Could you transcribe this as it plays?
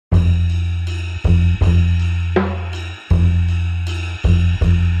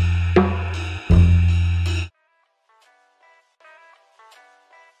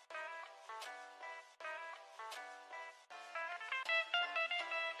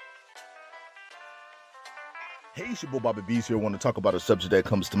Hey, it's your boy Bobby B's here. I want to talk about a subject that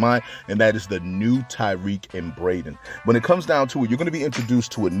comes to mind, and that is the new Tariq and Brayden. When it comes down to it, you're going to be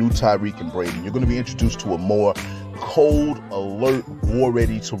introduced to a new Tariq and Brayden. You're going to be introduced to a more cold, alert,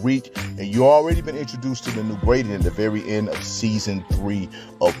 war-ready Tariq, and you've already been introduced to the new Brayden at the very end of Season 3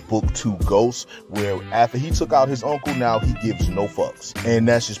 of Book 2 Ghosts, where after he took out his uncle, now he gives no fucks. And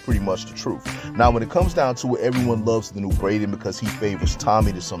that's just pretty much the truth. Now, when it comes down to it, everyone loves the new Brayden because he favors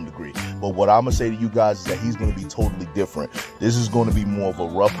Tommy to some degree. But what I'm going to say to you guys is that he's going to be totally different. This is going to be more of a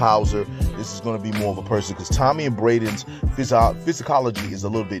roughhouser. This is going to be more of a person, because Tommy and Brayden's physicology is a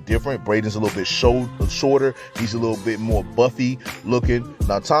little bit different. Brayden's a little bit shorter. He's a little bit more buffy looking.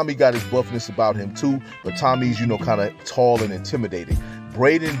 Now, Tommy got his buffness about him too, but Tommy's, kind of tall and intimidating.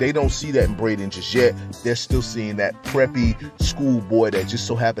 Brayden, they don't see that in Brayden just yet. They're still seeing that preppy schoolboy that just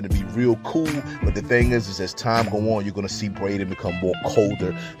so happened to be real cool. But the thing is as time goes on, you're going to see Brayden become more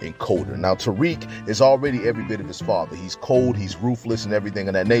colder and colder. Now, Tariq is already every bit of his father. He's cold, he's ruthless and everything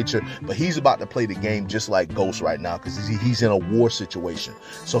of that nature. But he's about to play the game just like Ghost right now, because he's in a war situation.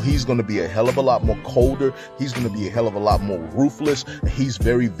 So he's going to be a hell of a lot more colder. He's going to be a hell of a lot more ruthless. And he's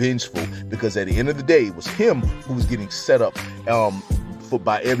very vengeful, because at the end of the day, it was him who was getting set up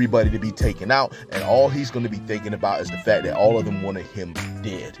by everybody to be taken out, and all he's going to be thinking about is the fact that all of them wanted him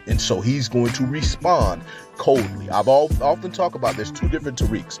dead, and so he's going to respond coldly. I've often talked about there's two different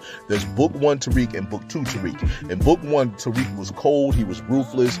Tariqs. There's Book 1 Tariq and Book 2 Tariq. In Book 1, Tariq was cold, he was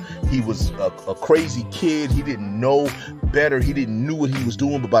ruthless, he was a crazy kid, he didn't know better, he didn't know what he was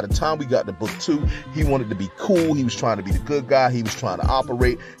doing. But by the time we got to Book 2, he wanted to be cool, he was trying to be the good guy, he was trying to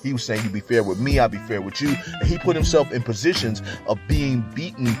operate, he was saying, you be fair with me, I'll be fair with you. And he put himself in positions of being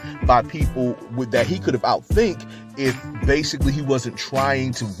beaten by people that he could have outthink if basically he wasn't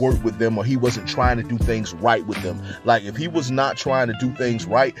trying to work with them, or he wasn't trying to do things right with them. Like, if he was not trying to do things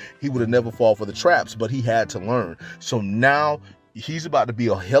right, he would have never fall for the traps, but he had to learn. So now he's about to be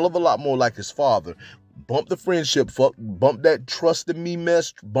a hell of a lot more like his father. Bump the friendship, bump that trust in me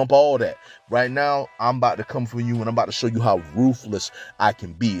mess, bump all that. Right now, I'm about to come for you, and I'm about to show you how ruthless I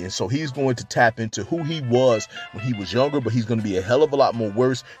can be. And so he's going to tap into who he was when he was younger, but he's going to be a hell of a lot more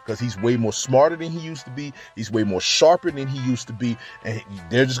worse, because he's way more smarter than he used to be. He's way more sharper than he used to be. And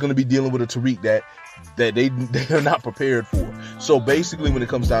they're just going to be dealing with a Tariq that they're not prepared for. So basically, when it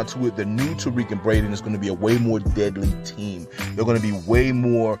comes down to it, the new Tariq and Brayden is going to be a way more deadly team. They're going to be way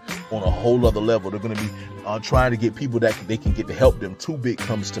more on a whole other level. They're going to be trying to get people that they can get to help them. Too Big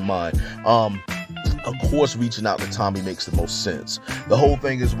comes to mind. Of course, reaching out to Tommy makes the most sense. The whole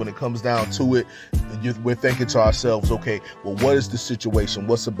thing is, when it comes down to it, we're thinking to ourselves, okay, well, what is the situation?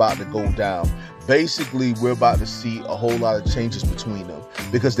 What's about to go down? Basically, we're about to see a whole lot of changes between them,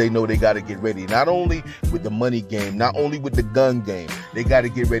 because they know they got to get ready. Not only with the money game, not only with the gun game, they got to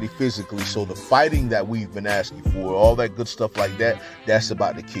get ready physically. So the fighting that we've been asking for, all that good stuff like that, that's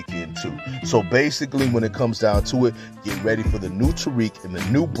about to kick in too. So basically, when it comes down to it, get ready for the new Tariq and the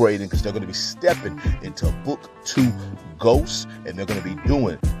new Brayden, because they're going to be stepping into Book 2 Ghosts, and they're going to be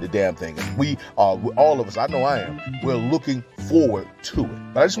doing the damn thing. And we are, all of us, I know I am, we're looking forward to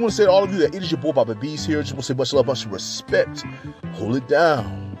it. But I just want to say to all of you that it is your boy Bobby B's here. I just want to say much love, much respect. Hold it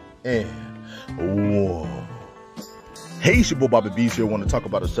down. And whoa. Hey, it's your boy Bobby B's here. I want to talk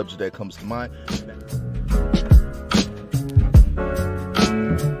about a subject that comes to mind.